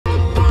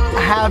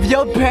have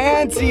your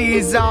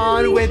panties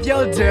on with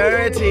your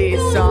dirty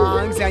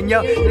songs and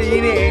your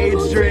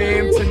teenage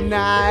dream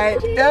tonight.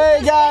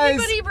 Hey guys!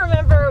 Anybody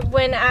remember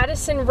when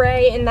Addison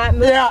Rae in that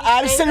movie? Yeah,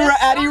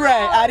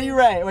 Addie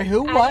Rae. Wait,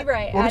 who? What? What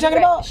are we talking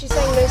about? She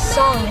sang this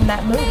song in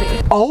that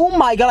movie. Oh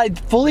my god, I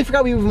fully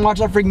forgot we even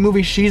watched that freaking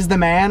movie, She's the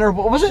Man, or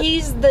what was it?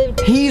 He's the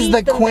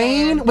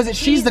Queen? Man. Was it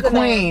She's the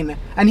Queen? Man.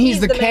 And he's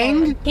the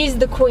king? Man. He's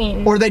the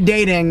queen. Or they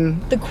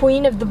dating? The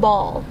queen of the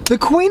ball. The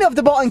queen of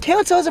the ball. And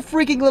Kayla still has a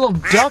freaking little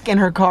duck in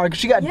her car because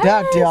she got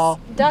ducked, y'all.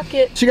 Duck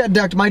it. She got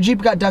ducked. My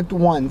Jeep got ducked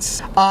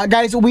once.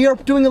 Guys, we are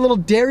doing a little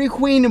Dairy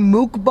Queen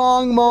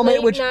mukbang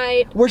moment, Late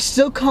night. We're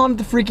still calling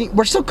it a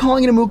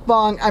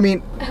mukbang. I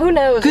mean, who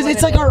knows? Because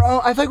it's like our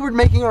own. I feel like we're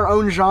making our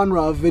own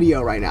genre of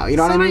video right now. You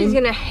know what I mean? Somebody's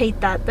gonna hate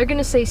that. They're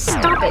gonna say,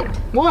 "Stop it."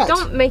 What?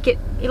 Don't make it.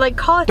 Like,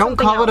 call it. Don't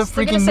call it a freaking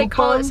They're gonna say, mukbang?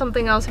 "Call it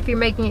something else." If you're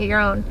making it your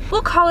own,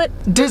 we'll call it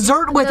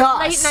dessert with us.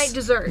 Late night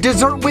dessert.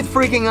 Dessert with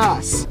freaking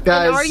us,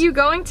 guys. And are you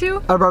going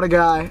to? I brought a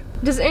guy.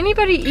 Does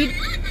anybody eat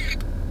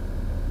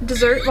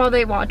dessert while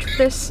they watch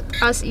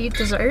us eat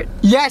dessert?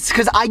 Yes,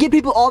 because I get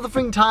people all the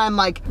freaking time,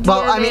 like,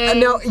 well, I mean,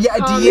 no, yeah,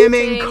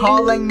 DMing,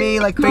 calling me,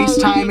 like,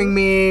 FaceTiming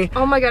me.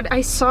 Oh my god,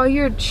 I saw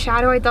your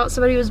shadow. I thought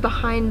somebody was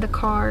behind the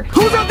car.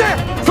 Who's out there?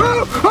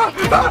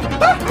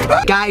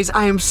 Guys,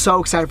 I am so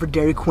excited for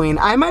Dairy Queen.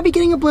 I might be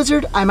getting a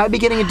Blizzard. I might be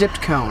getting a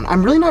dipped cone.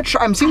 I'm really not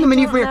sure. I'm seeing the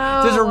menu from here.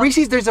 There's a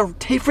Reese's. There's a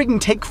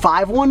freaking Take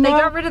 5 one now.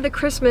 They got rid of the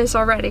Christmas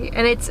already,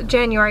 and it's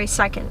January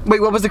 2nd.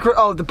 Wait, what was the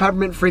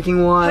peppermint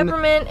freaking one?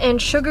 Peppermint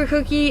and sugar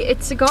cookie.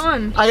 It's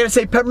gone. I gotta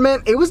say,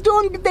 peppermint. It was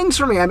doing good things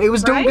for me. I mean, it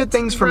was doing good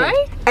things for me.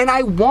 And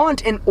I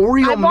want an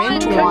Oreo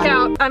mint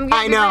one. I'm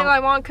getting I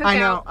want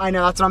cookout. I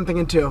know. That's what I'm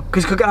thinking too.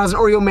 Because cookout has an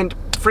Oreo mint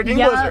freaking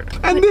Blizzard.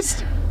 And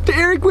this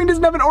Dairy Queen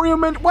doesn't have an Oreo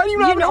mint. Why do you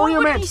not have an Oreo mint? You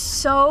know what would be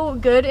so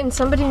good, and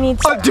somebody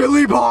needs a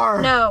dilly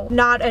bar. No,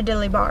 not a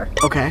dilly bar.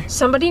 Okay.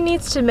 Somebody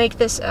needs to make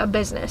this a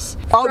business.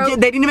 Oh, yeah,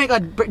 they need to make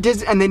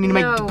and they need to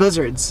make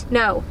Blizzards.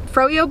 No,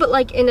 Froyo, but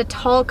like in a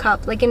tall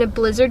cup, like in a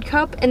Blizzard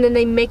cup, and then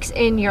they mix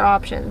in your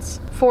options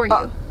for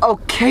you.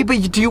 Okay,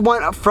 but do you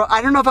want a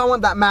I don't know if I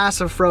want that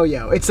massive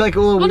Froyo. It's like a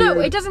little weird. Well,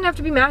 no, it doesn't have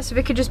to be massive.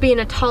 It could just be in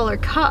a taller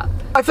cup.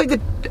 I feel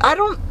like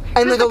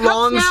and like a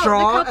long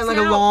straw and like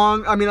a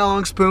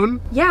long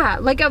spoon. Yeah,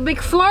 like a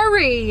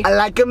McFlurry. I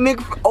like a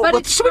but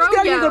it's somebody's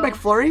gotta go to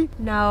McFlurry?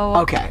 No.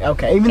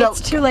 Okay. Even though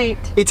it's too late.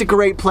 It's a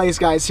great place,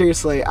 guys.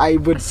 Seriously, I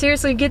would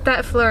seriously get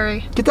that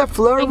flurry. Get that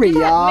flurry,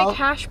 y'all. Get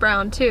that McHash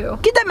brown too.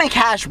 Get that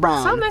McHash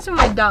brown. Stop messing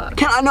with my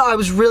duck. I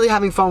was really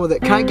having fun with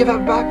it. Can I give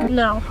that back?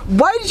 No.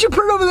 Why did you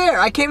put it over there?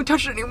 I can't even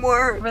touch it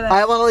anymore.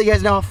 I want to let you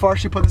guys know how far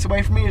she put this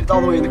away from me. It's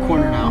all the way in the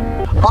corner now.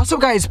 Also,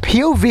 guys,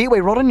 POV.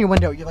 Wait, roll down your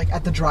window. You're like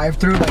at the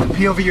drive-through. Like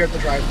POV, you're at the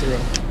drive-through.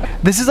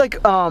 This is like,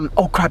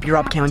 oh crap, you're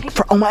up, Cameron.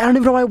 I don't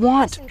even know what I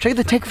want. Should I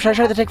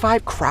try the Take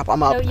 5? Crap,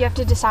 I'm up. No, you have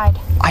to decide.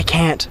 I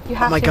can't. You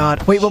have to.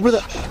 God. Wait, what were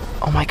the?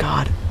 Oh my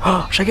god.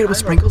 Should I get it with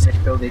sprinkles?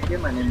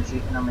 My name is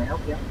Ethan. How may I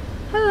help you?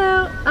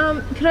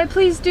 Hello. Could I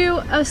please do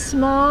a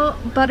small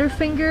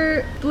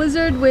Butterfinger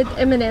Blizzard with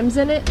M&Ms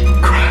in it?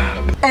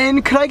 Crap.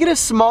 And could I get a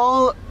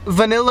small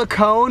vanilla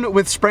cone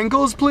with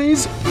sprinkles,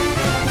 please?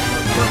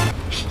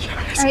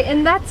 Yes. Alright,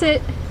 and that's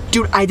it.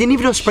 Dude, I didn't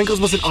even know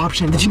sprinkles was an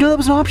option. Did you know that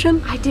was an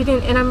option? I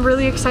didn't, and I'm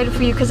really excited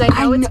for you because I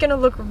know it's gonna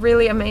look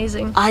really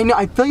amazing. I know.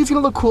 I feel like it's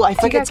gonna look cool. I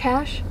think it's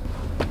cash.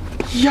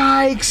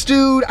 Yikes,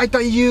 dude! I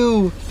thought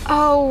you.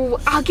 Oh,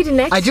 I'll get it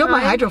next time. I do have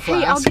my Hydro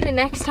Flask. Hey, I'll get it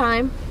next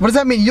time. What does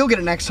that mean? You'll get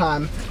it next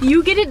time.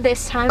 You get it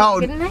this time. I'll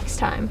get it next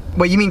time.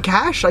 Wait, you mean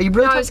cash? Are you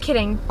really? No, I was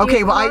kidding.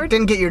 Okay, well I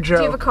didn't get your joke.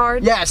 Do you have a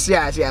card? Yes.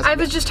 I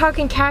was just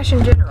talking cash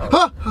in general.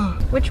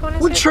 Which one is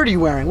it? What shirt are you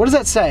wearing? What does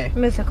that say?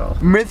 Mythical.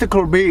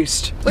 Mythical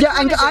Beast. Yeah,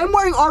 and I'm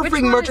wearing our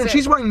freaking merch, and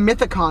she's wearing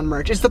Mythicon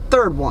merch. It's the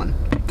third one.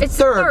 It's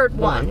the third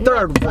one.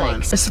 Third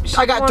one.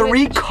 I got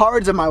 3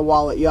 cards in my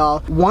wallet, y'all.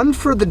 One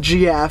for the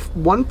GF,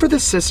 one for the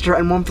sister,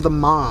 and one for the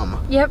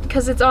mom. Yep,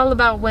 because it's all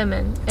about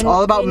women. It's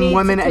all about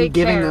women and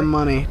giving them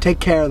money. Take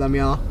care of them,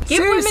 y'all.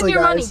 Give women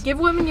your money. Give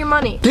women your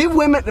money. Give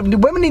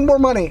women need more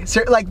money.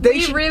 Like they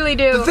should. Really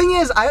do. The thing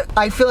is,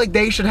 I feel like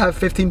they should have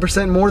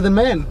 15% more than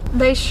men.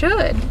 They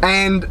should.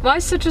 And why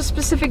such a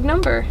specific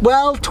number?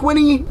 Well,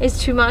 20 is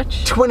too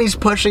much. 20's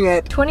pushing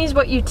it. 20 is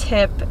what you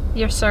tip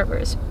your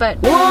servers, but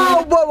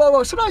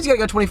whoa. Sometimes you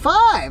gotta go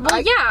 25.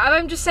 Well, yeah,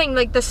 I'm just saying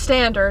like the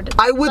standard.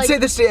 I would say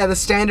the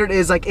standard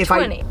is like if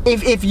 20.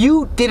 if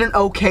you did an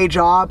okay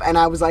job and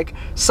I was like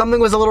something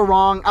was a little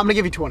wrong, I'm gonna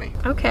give you 20.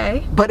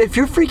 Okay. But if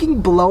you're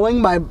freaking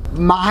blowing my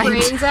mind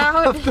brains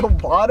out of the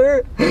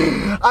water,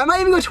 I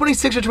might even go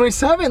 26 or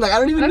 27. Like I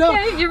don't even know.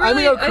 You're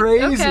really, I'm gonna go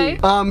crazy.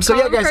 Okay. So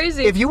yeah, guys,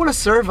 if you want to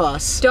serve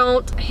us,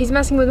 don't. He's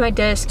messing with my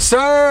disc.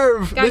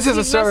 Serve. Guys, this is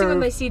a serve. He's messing with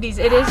my CDs.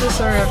 It is a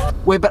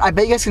serve. Wait, but I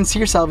bet you guys can see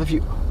yourself if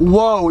you.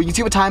 Whoa, you can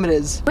see what time it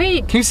is.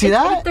 Wait. Can you see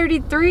that?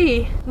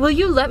 8:33. Will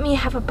you let me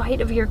have a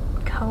bite of your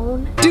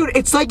cone? Dude,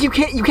 it's like you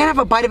can't have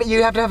a bite of it.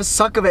 You have to have a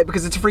suck of it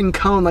because it's a freaking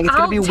cone. Like it's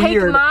gonna be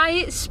weird. I'll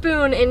take my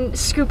spoon and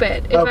scoop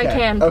it if I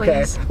can,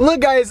 please. Okay.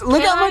 Look, guys.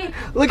 Look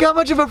how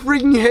much of a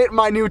freaking hit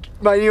my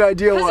new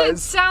idea was. It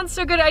sounds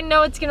so good. I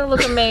know it's gonna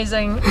look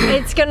amazing.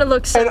 It's gonna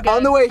look so good. And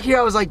on the way here,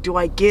 I was like, do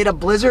I get a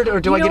blizzard or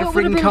do I get a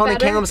freaking cone? And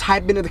Kayla was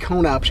hyping the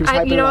cone up. She was hyping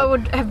it up. You know what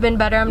would have been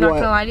better? I'm not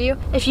gonna lie to you.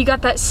 If you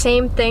got that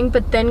same thing,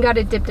 but then got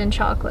it dipped in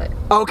chocolate.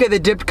 Okay, the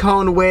dipped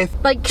cone with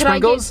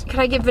sprinkles? Could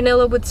I get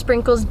vanilla with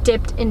sprinkles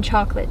dipped in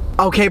chocolate?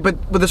 Okay, but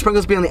would the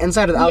sprinkles be on the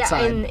inside or the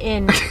outside? Yeah,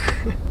 in.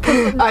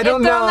 I don't know.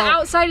 If they're on the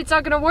outside, it's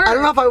not gonna work. I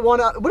don't know if I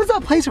want to. What is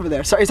that place over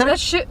there? Sorry, is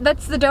that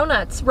that's the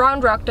donuts.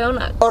 Round Rock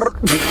Donuts.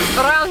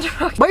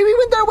 Round Rock. Wait, we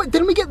went there. Wait,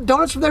 didn't we get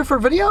donuts from there for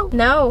video?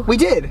 No. We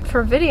did.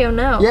 For video,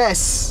 no.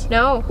 Yes.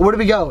 No. Where did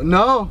we go?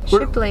 No.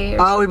 Shipley.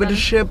 Oh, we went to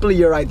Shipley.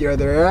 You're right. You're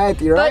right.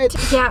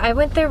 But yeah, I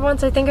went there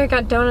once. I think I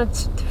got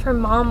donuts. Her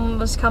mom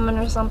was coming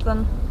or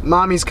something.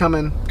 Mommy's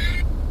coming.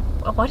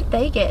 What did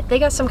they get? They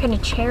got some kind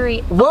of cherry.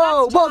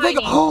 Whoa, they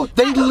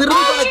literally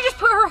got she just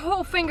put her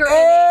whole finger in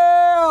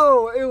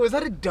it. Ew, was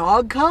that a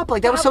dog cup?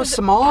 Like that was so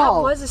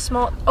small. That was a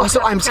small. Oh,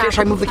 so I'm scared.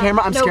 Should I move the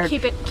camera? I'm scared. No,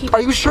 keep it.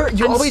 Are you sure?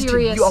 You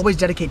serious. always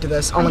dedicate to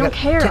this. Oh my god. I don't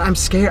care. I'm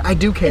scared. I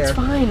do care. It's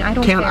fine. I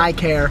don't care. I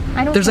care.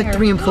 I don't There's care. like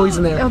 3 employees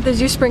in there. Oh, there's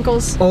your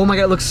sprinkles. Oh my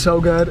god, it looks so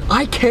good.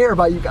 I care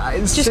about you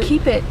guys. Just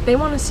keep it. They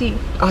want to see.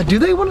 Do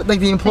they want? Like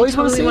the employees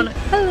want to see? Hello.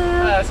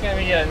 That's gonna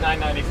be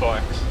 $9.94. All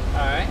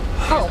right.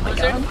 Oh my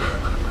god.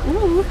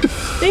 Ooh,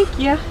 thank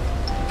you.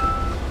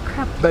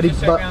 Crap. Betty,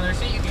 Just check on the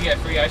receipt. You can get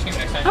free ice cream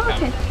next time you come.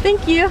 Okay,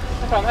 thank you. No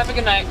problem. Have a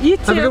good night. You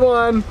too. Have a good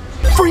one.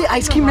 Free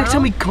ice cream next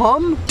time we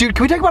come? Dude,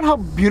 can we talk about how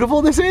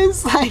beautiful this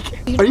is? Like,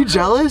 are you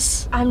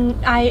jealous?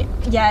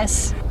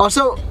 Yes.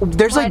 Also,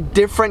 there's like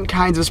different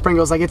kinds of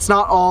sprinkles. Like, it's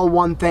not all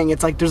one thing.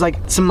 It's like, there's like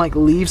some like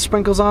leaf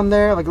sprinkles on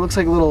there. Like, it looks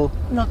like a little...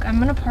 Look, I'm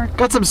gonna park.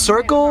 Got some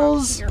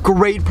circles.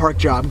 Great park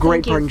job.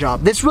 Great parking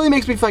job. This really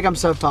makes me feel like I'm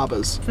Seth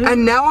Papas.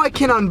 And now I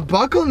can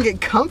unbuckle and get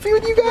comfy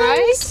with you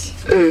guys.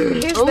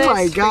 Right? Oh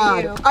my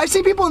god. I've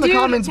seen people in the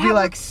comments be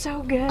like...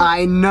 so good.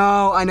 I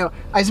know.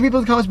 I've seen people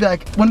in the comments be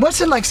like, when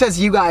Weston like says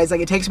you guys,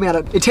 like it takes me out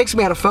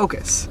of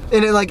focus.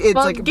 And it's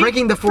like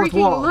breaking the fourth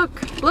wall.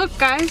 Look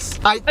guys.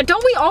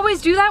 Don't we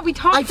always do that? We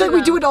talk I feel like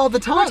we do it all the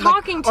time. We're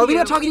talking to you. Are we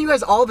not talking to you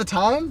guys all the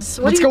time?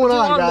 What's going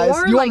on, guys?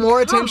 You want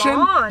more come attention?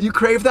 on. You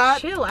crave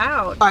that? Chill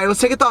out. Alright, let's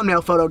take a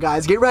thumbnail photo,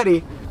 guys. Get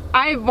ready.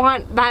 I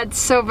want that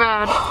so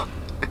bad.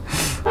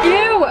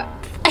 Ew!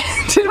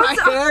 Did my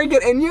hair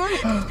get in you?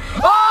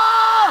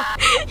 Oh!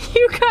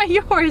 You got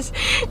yours.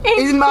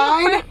 Is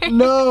mine?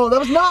 No, that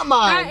was not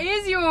mine. That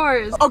is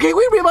yours. Okay,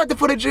 we rewind the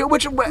footage. Don't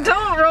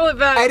roll it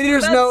back.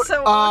 Editor's note.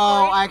 So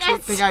I actually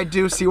think I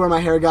do see where my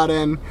hair got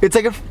in. It's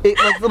like it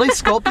like literally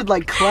sculpted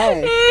like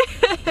clay.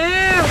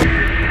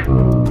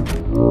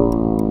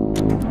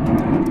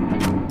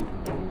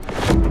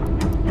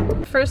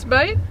 First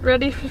bite?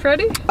 Ready?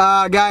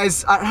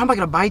 Guys, how am I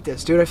gonna bite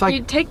this, dude? I feel like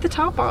you take the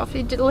top off.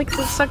 You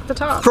suck the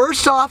top.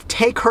 First off,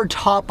 take her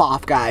top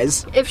off,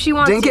 guys. If she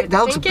wants to.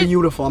 That looks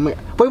beautiful. Wait,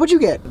 what'd you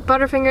get?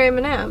 Butterfinger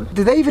M&M.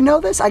 Did they even know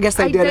this? I guess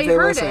they did if they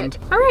listened.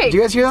 All right. Do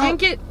you guys hear that?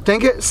 Sink it.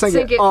 Think it.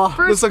 Sink it. Oh,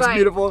 this looks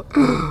beautiful.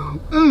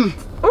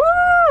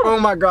 Oh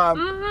my god.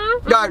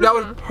 God, that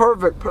was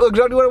perfect.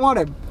 Exactly what I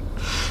wanted.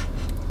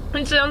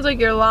 It sounds like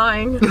you're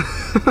lying.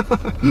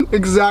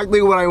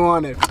 Exactly what I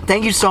wanted.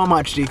 Thank you so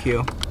much,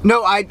 DQ.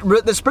 No,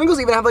 the sprinkles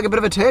even have like a bit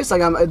of a taste.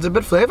 Like it's a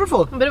bit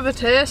flavorful. A bit of a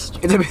taste.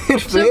 It's a bit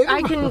flavorful.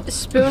 I can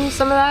spoon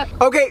some of that.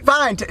 Okay,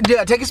 fine.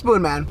 Yeah, take a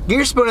spoon, man. Get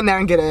your spoon in there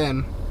and get it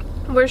in.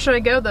 Where should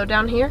I go though?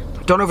 Down here?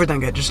 Don't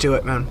overthink it. Just do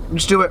it, man.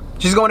 Just do it.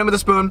 She's going in with a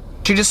spoon.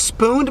 She just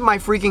spooned my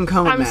freaking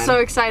cone, man. I'm so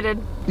excited.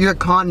 You're a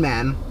con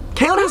man.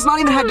 Kaylin has not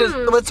even had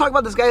let's talk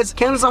about this, guys.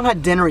 Kaylin's not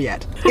had dinner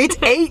yet. It's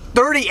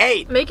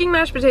 8:38. Making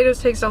mashed potatoes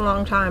takes a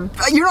long time.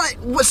 You're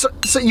not, so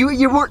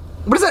you weren't,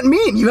 what does that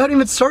mean? You haven't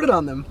even started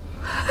on them.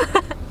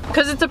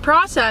 Because it's a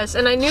process,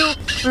 and I knew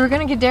we were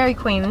gonna get Dairy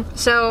Queen,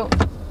 so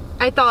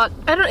I thought,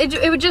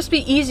 it would just be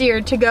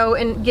easier to go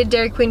and get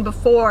Dairy Queen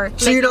before.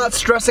 So you're not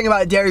stressing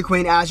about Dairy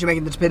Queen as you're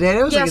making the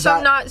potatoes? Yeah,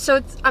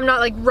 like, I'm not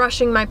like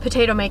rushing my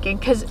potato making,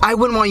 because I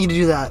wouldn't want you to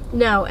do that.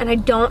 No, and I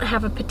don't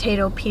have a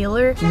potato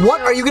peeler.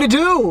 What are you gonna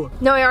do?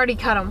 No, I already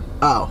cut them.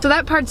 Oh. So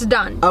that part's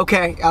done.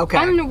 Okay.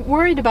 I'm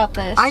worried about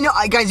this. I know,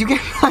 guys, you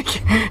can't, like,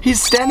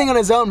 he's standing on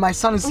his own. My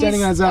son is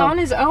standing on his own. On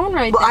his own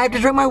right there. I have to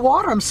drink my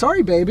water. I'm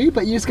sorry, baby,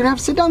 but you're just gonna have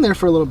to sit down there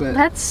for a little bit.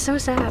 That's so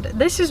sad.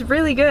 This is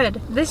really good.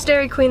 This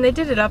Dairy Queen, they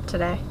did it up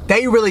today.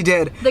 They really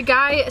did. The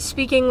guy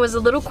speaking was a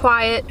little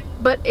quiet,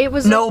 but it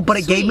was but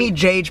it gave me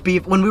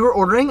JHB. When we were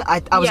ordering,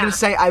 I was gonna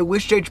say I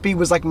wish JHB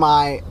was like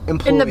my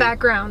employee. In the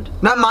background.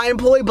 Not my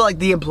employee, but like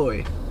the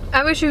employee.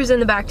 I wish he was in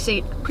the back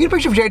seat. We get a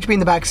picture of JHB in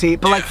the back seat,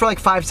 but like for like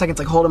 5 seconds,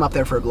 like hold him up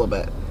there for a little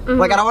bit.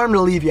 Like I don't want him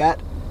to leave yet.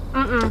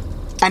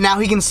 And now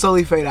he can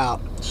slowly fade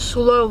out.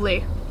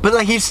 Slowly. But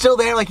like he's still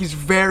there, like he's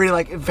very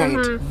like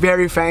faint,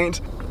 very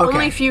faint. Okay.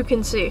 Only few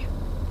can see.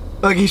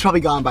 Like he's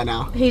probably gone by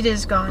now. He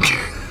is gone.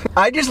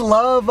 I just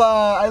love,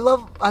 I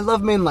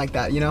love men like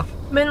that, you know?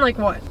 Men like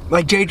what?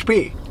 Like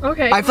JHB.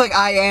 Okay. I feel like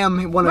I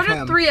am one of What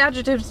are him. 3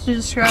 adjectives to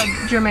describe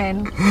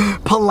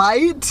Jermaine?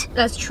 Polite,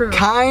 That's true.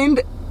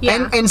 kind,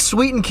 Yeah. and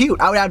sweet and cute.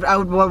 I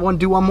would want to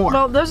do one more.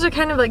 Well, those are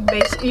kind of like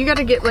basic. You got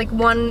to get like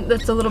one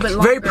that's a little bit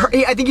longer.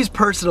 I think he's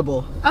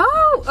personable.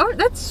 Oh,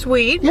 that's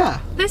sweet. Yeah.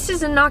 This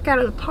is a knockout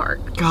of the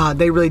park. God,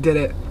 they really did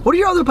it. What are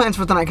your other plans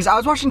for tonight? Because I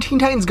was watching Teen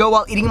Titans Go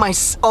while eating my...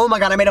 Oh my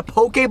god, I made a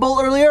poke bowl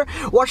earlier.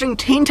 Watching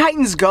Teen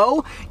Titans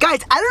Go.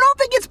 Guys, I don't know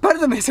if it gets better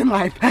than this in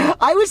life.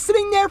 I was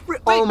sitting there for...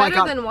 Oh my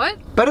god. Better than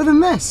what? Better than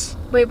this.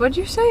 Wait, what'd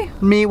you say?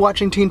 Me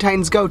watching Teen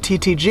Titans Go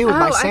TTG with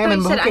my salmon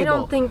I thought you said, poke I don't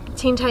bowl. think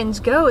Teen Titans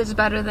Go is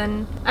better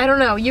than... I don't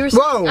know. You were...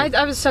 Whoa.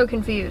 I was so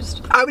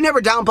confused. I would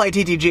never downplay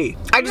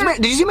TTG.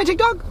 Did you see my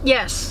TikTok?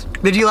 Yes.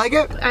 Did you like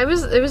it? It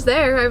was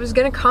there. I was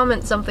gonna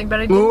comment something,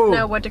 but I didn't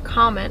know what to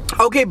comment.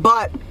 Okay,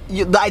 but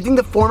I think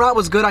the format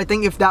was good. I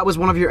think if that was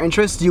one of your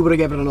interests, you would have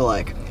given it a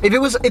like. If it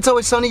was It's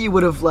Always Sunny, you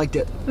would have liked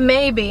it.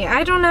 Maybe.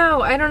 I don't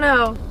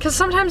know. Because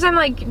sometimes I'm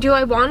like, do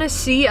I want to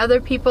see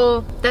other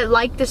people that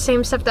like the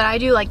same stuff that I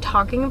do, like,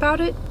 talking about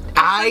it?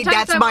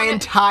 That's my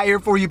entire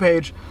For You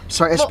page.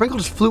 Sorry, a sprinkle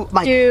just flew.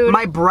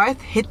 My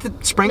breath hit the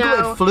sprinkle.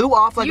 No. It flew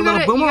off like a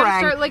little boomerang. You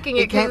gotta start licking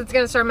it because it's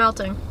gonna start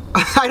melting.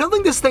 I don't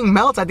think this thing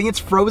melts. I think it's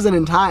frozen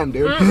in time,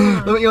 dude.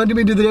 You want me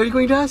to do the Dairy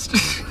Queen test?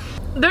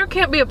 There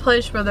can't be a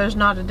place where there's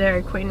not a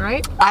Dairy Queen,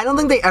 right? I don't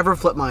think they ever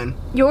flip mine.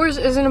 Yours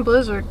isn't a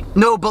Blizzard.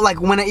 No, but like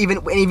even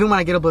when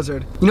I get a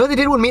Blizzard. You know what they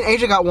did when me and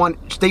Asia got one?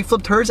 They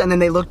flipped hers and then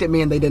they looked at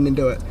me and they didn't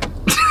do it.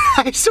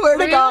 I swear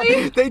to God,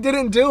 they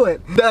didn't do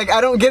it. Like,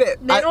 I don't get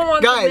it. They don't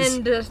want guys,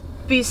 the men to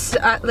be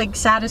like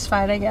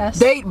satisfied, I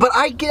guess. But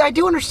I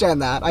do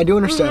understand that. I do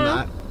understand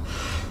that.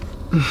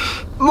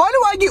 Why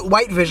do I get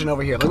white vision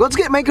over here? Like,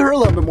 let's make her a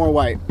little bit more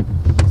white.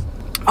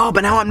 Oh,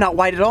 but now I'm not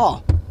white at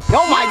all.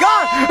 Oh my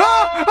God!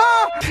 Ah,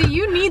 ah. See,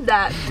 you need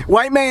that.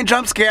 White man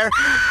jump scare.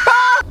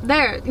 Ah.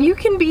 There, you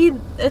can be.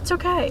 It's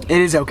okay. It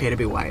is okay to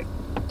be white.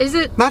 Is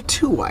it? Not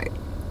too white.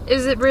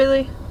 Is it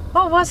really?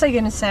 What was I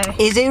gonna say?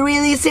 Is it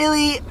really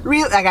silly?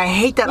 Like, I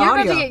hate that audio.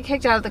 You're about to get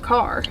kicked out of the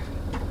car.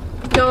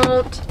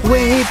 Don't.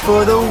 Wait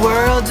for the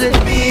world to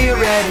be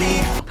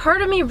ready.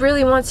 Part of me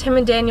really wants him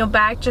and Daniel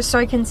back just so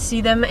I can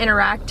see them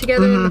interact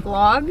together in the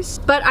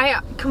vlogs. But I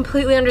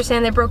completely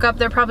understand they broke up.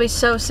 They're probably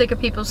so sick of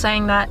people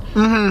saying that.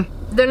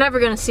 They're never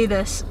gonna see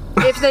this.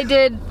 If they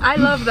did, I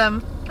love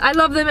them. I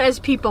love them as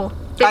people.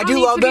 They don't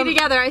need to be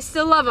together. I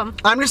still love them.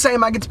 I'm just saying,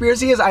 my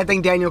conspiracy is I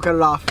think Daniel cut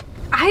it off.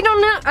 I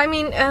don't know. I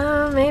mean,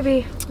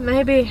 maybe.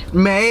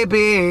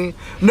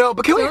 No,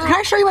 but can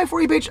I show you my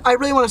For You page? I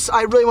really want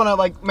to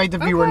like make the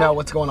viewer know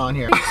what's going on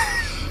here.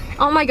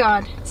 Oh my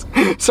God.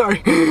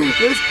 Sorry.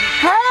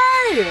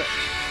 Hey!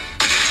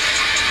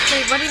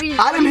 Wait, what did he?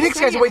 Adam Hicks,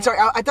 guys. Wait, sorry.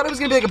 I thought it was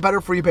gonna be like a better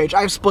For You page.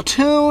 I have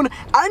Splatoon.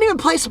 I didn't even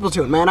play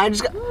Splatoon, man. I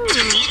just got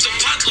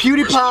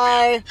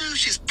PewDiePie.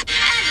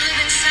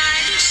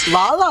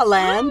 La La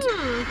Land.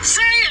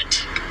 Say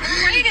it!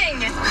 I'm waiting!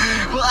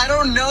 Well, I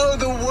don't know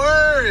the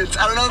words.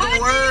 I don't know the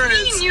words. What do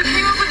you mean? You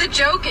came up with a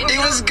joke and It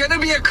was gonna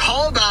be a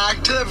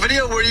callback to the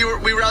video where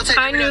we were outside.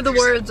 I knew the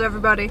words,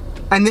 everybody.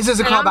 And this is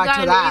a And I'm callback to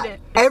dying to that. eat it.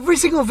 Every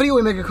single video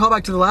we make a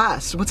callback to the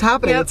last. What's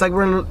happening? Yep. It's like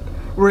we're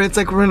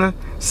in a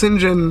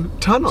Sinjin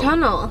tunnel.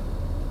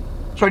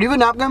 Sorry, do you have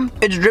a napkin?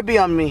 It's drippy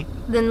on me.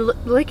 Then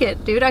lick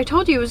it, dude. I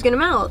told you it was gonna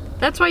melt.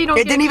 That's why you don't.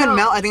 It didn't even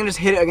melt. I think I just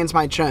hit it against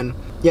my chin.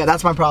 Yeah,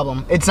 that's my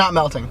problem. It's not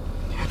melting.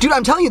 Dude,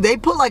 I'm telling you, they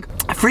put like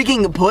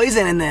freaking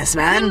poison in this,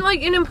 man. Didn't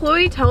like an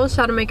employee tell us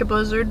how to make a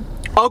Blizzard?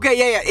 Okay,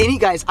 yeah. Any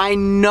guys, I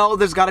know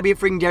there's got to be a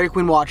freaking Dairy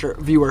Queen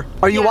viewer.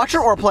 Are you a watcher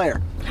or a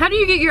player? How do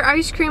you get your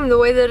ice cream the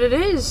way that it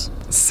is?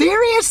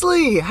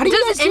 Seriously, how do you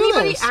guys do this? Does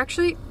anybody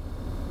actually?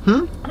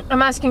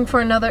 I'm asking for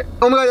another.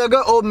 Oh my God, I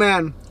got old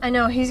man. I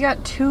know he's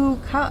got 2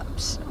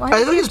 cups. Why?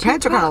 I think his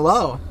pants are kind of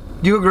low.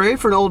 Do you agree?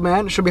 For an old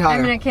man, it should be higher.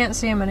 I mean, I can't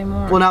see him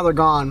anymore. Well, now they're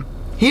gone.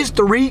 He has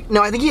 3.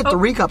 No, I think he had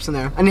 3 cups in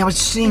there. And I was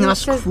seeing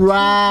us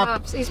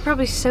crap. He's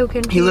probably so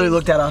confused. He literally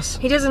looked at us.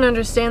 He doesn't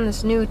understand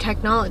this new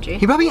technology.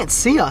 He probably can't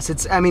see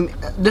us. I mean,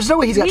 there's no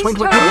way he's got 20/20.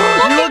 totally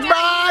He looked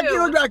back. He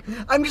looked back.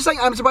 I'm just saying,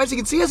 I'm surprised he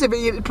can see us. If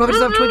he probably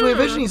doesn't have 20/20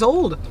 vision. He's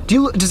old.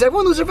 Does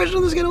everyone lose their vision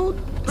when they get old?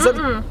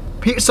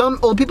 Some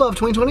old people have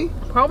 20/20.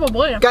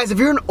 Probably. Guys, if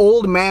you're an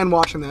old man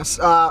watching this,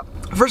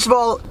 first of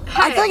all,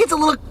 I feel like it's a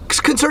little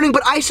concerning,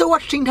 but I still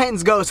watch Teen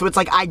Titans Go, so it's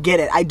like, I get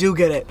it. I do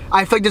get it.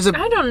 I feel like there's a...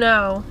 I don't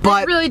know.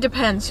 But it really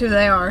depends who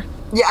they are.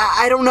 Yeah,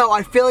 I don't know.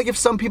 I feel like if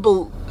some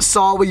people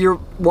saw with your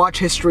watch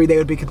history, they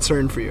would be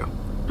concerned for you.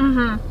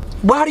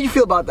 Well, how do you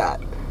feel about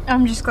that?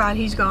 I'm just glad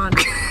he's gone.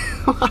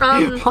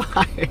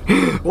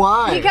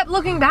 Why? He kept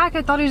looking back.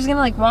 I thought he was gonna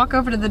like walk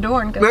over to the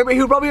door and go Maybe he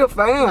was probably a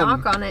fan.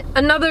 knock on it.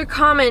 Another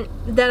comment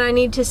that I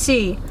need to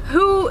see.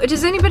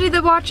 Does anybody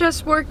that watch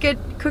us work at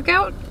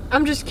Cookout?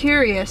 I'm just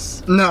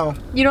curious. No.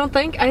 You don't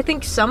think? I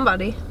think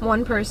somebody.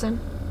 One person.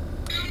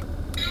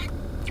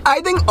 I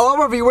think all of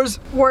our viewers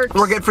Works.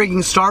 work at freaking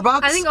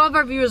Starbucks. I think all of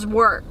our viewers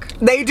work.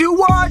 They do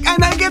work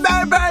and they get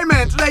that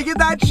payment. They get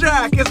that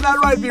check. Isn't that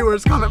right,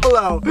 viewers? Comment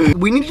below.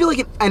 We need to do like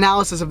an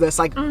analysis of this,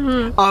 like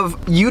of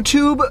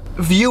YouTube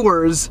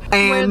viewers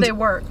and where they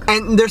work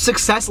and their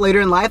success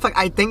later in life. Like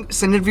I think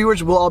Sinjin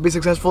viewers will all be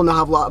successful and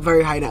they'll have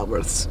very high net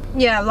worths.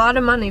 Yeah, a lot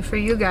of money for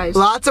you guys.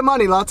 Lots of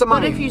money, lots of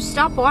money. But if you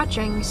stop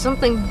watching,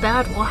 something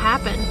bad will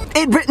happen.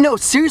 No,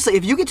 seriously,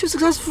 if you get too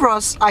successful for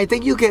us, I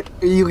think you get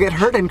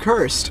hurt and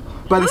cursed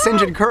by the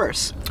Sinjin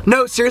curse.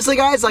 No, seriously,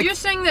 guys, like you're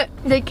saying that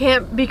they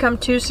can't become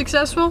too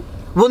successful?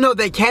 Well, no,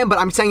 they can, but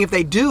I'm saying if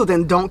they do,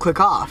 then don't click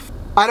off.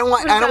 I don't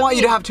want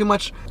you to have too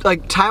much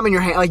like time in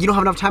your hand. Like you don't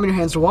have enough time in your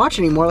hands to watch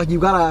anymore. Like you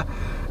gotta,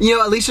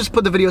 at least just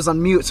put the videos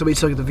on mute so we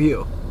still get the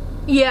view.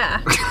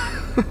 Yeah.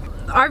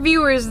 Our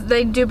viewers,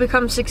 they do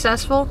become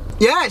successful.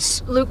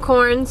 Yes. Luke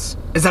Corns.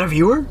 Is that a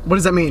viewer? What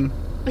does that mean?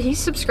 He's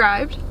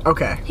subscribed.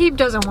 Okay. He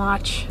doesn't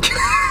watch.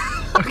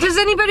 Does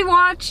anybody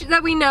watch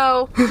that we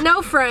know?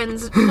 No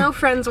friends. No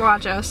friends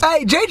watch us.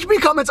 Hey,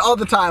 JHB comments all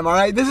the time,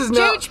 alright? This is no...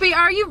 JHB,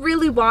 are you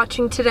really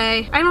watching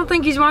today? I don't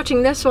think he's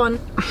watching this one.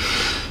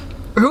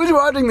 Who's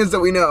watching this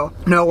that we know?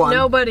 No one.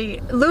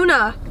 Nobody.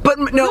 Luna. But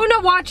no.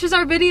 Luna watches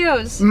our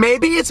videos.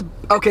 Maybe it's...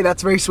 Okay,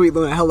 that's very sweet,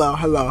 Luna. Hello,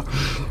 hello.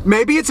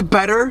 Maybe it's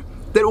better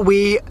that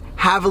we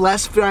have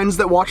less friends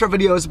that watch our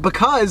videos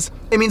because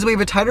it means we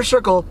have a tighter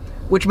circle,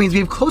 which means we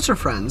have closer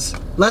friends.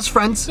 Less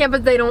friends Yeah,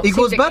 but they don't seem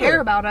to better. care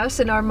about us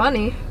and our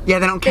money. Yeah,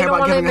 they don't care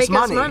about giving us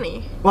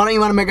money. Why don't you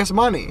want to make us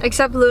money?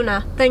 Except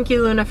Luna. Thank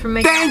you, Luna, for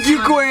making Thank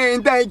you,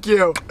 Queen. Thank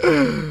you.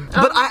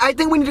 But I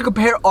think we need to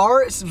compare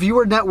our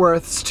viewer net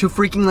worths to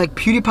freaking like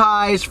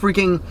PewDiePie's,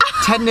 freaking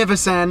Ted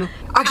Nivison.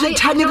 Actually,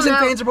 Ted Nivison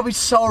fans are probably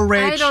so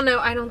rich. I don't know.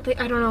 I don't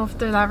know if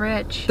they're that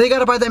rich. They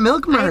gotta buy that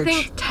milk merch. I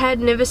think Ted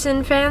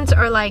Nivison fans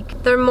are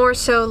like, they're more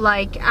so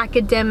like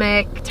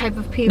academic type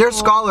of people. They're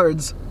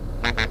scholars.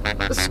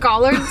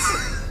 Scholars?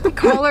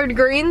 Collard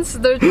greens?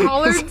 They're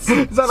collards?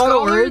 Is that not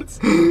a word?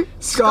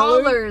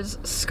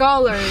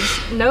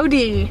 Scholars. No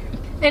D.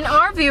 And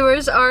our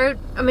viewers are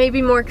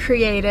maybe more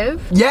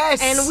creative.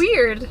 Yes. And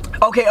weird.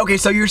 Okay,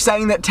 so you're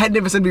saying that Ted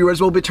Nivison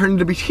viewers will be turned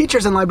to be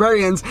teachers and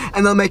librarians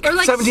and they'll make or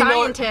like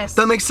 $17.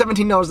 They'll make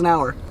 $17 an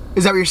hour.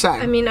 Is that what you're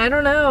saying? I mean, I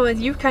don't know.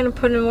 You've kind of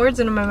put in words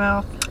into my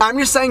mouth. I'm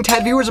just saying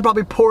Ted viewers are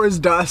probably poor as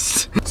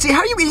dust. See, how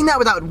are you eating that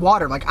without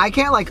water? Like, I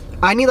can't, like,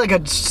 I need, like,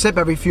 a sip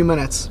every few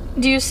minutes.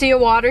 Do you see a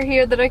water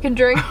here that I can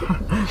drink?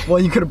 Well,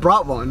 you could have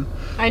brought one.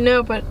 I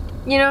know, but,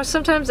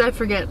 sometimes I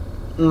forget.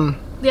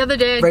 The other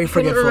day, I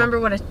couldn't remember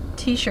what a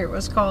t-shirt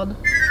was called.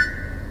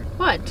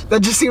 What?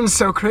 That just seems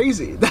so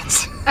crazy.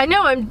 I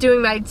know, I'm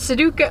doing my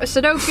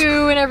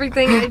Sudoku and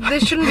everything.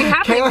 This shouldn't be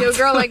happening to a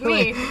girl like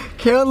me.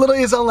 Karen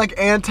literally is on like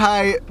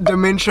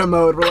anti-dementia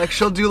mode where like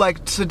she'll do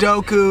like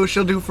Sudoku,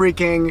 she'll do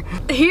freaking...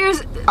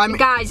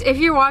 Guys, if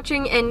you're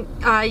watching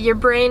and your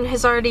brain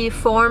has already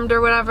formed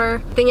or whatever,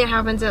 I think it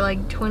happens at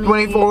like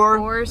 24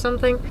 or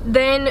something,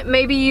 then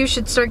maybe you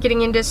should start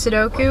getting into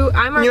Sudoku.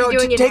 I'm already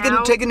doing it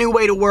now. Take a new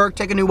way to work,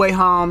 take a new way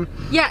home.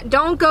 Yeah,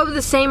 don't go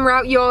the same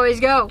route you always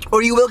go.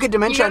 Or you will get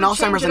dementia and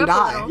Alzheimer's and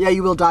die. Yeah,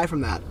 you will die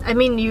from that. I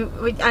mean,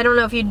 I don't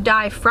know if you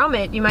die from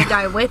it, you might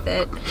die with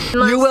it.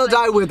 Unless, you will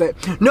die with it.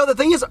 No, the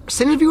thing is,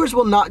 Sinjin viewers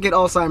will not get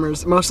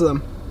Alzheimer's, most of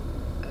them.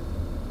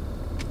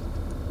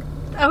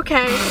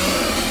 Okay.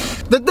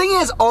 The thing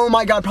is, oh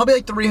my god, probably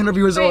like 300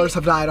 viewers of ours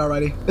have died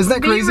already. Isn't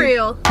that crazy? Be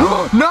real.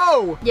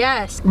 No!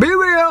 Yes. Be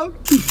real!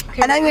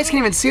 Okay, and now you guys can't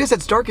even see us,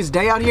 it's dark as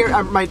day out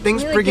here. My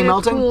thing's freaking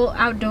melting. Cool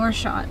outdoor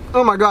shot.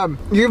 Oh my god,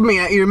 you're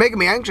making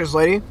me anxious,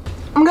 lady.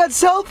 I'm got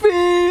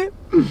selfie!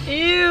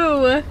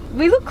 Ew.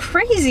 We look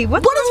crazy.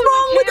 What is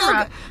wrong with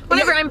that?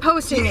 Whatever, I'm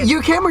posting it.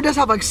 Your camera does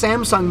have like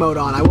Samsung mode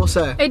on, I will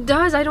say. It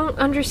does, I don't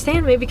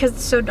understand. Maybe because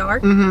it's so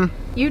dark.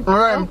 Mm-hmm.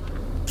 Alright.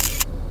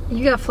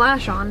 You got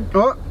flash on.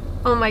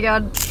 Oh my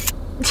god.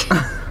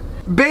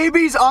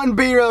 Babies on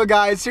B-Reel,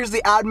 guys.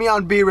 Seriously, add me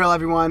on B-Reel,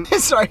 everyone.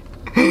 Sorry.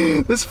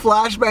 This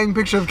flashbang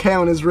picture of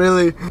Cameron is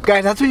really...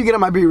 Guys, that's what you get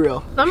on my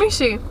B-Reel. Let me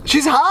see.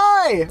 She's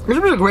high! This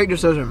was a great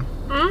decision.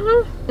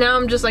 Now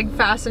I'm just like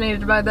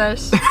fascinated by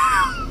this.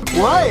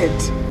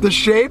 What? The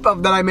shape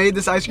of that I made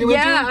this ice cream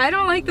into? Yeah, I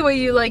don't like the way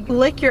you like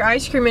lick your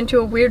ice cream into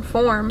a weird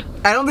form.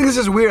 I don't think this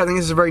is weird. I think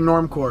this is very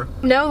normcore.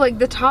 No, like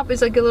the top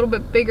is like a little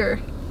bit bigger.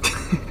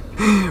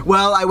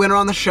 Well, I went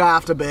around the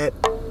shaft a bit.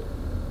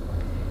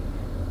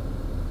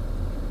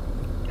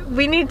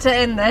 We need to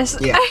end this.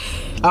 Yeah.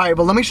 Alright,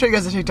 well let me show you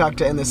guys a TikTok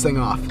to end this thing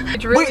off.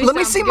 Really wait, let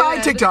me see my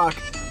TikTok.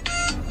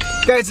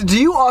 Guys,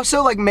 do you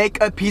also like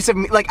make a piece of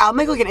me, like I'll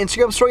make like an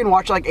Instagram story and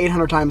watch it like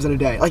 800 times in a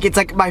day. Like it's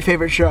like my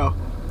favorite show.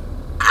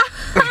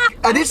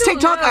 This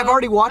TikTok I've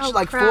already watched it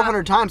like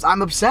 400 times.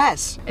 I'm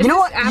obsessed. You know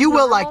what? You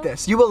will like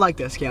this. You will like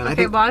this, Kiana.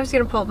 Okay, well I was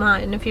gonna pull up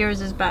mine if yours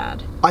is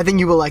bad. I think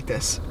you will like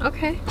this.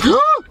 Okay.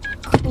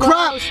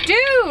 Crap!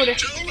 Dude!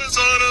 Joe is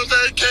on a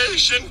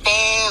vacation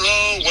far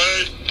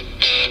away.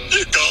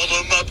 You call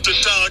him up to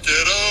talk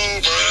it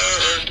over.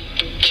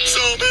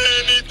 So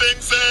many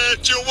things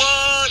that you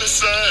want to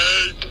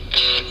say.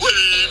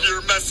 Leave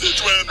your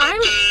message when the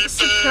I'm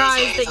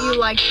surprised that you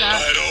like that.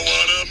 I don't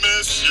want to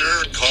miss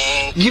your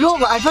call. You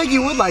don't, I feel like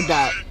you would like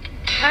that.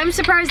 I'm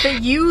surprised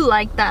that you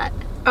like that.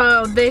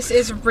 Oh, this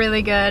is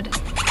really good.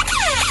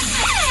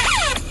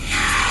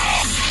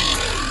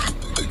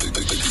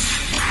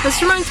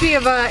 This reminds me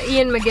of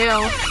Ian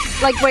McGill.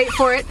 Like, wait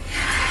for it.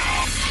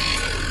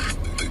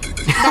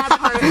 That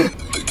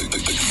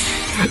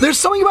part. There's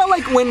something about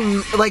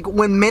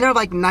when men are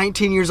like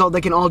 19 years old,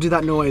 they can all do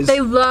that noise.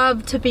 They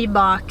love to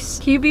beatbox.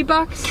 Can you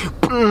beatbox?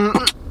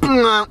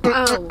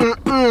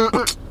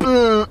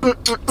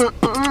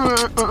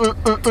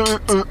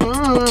 Oh.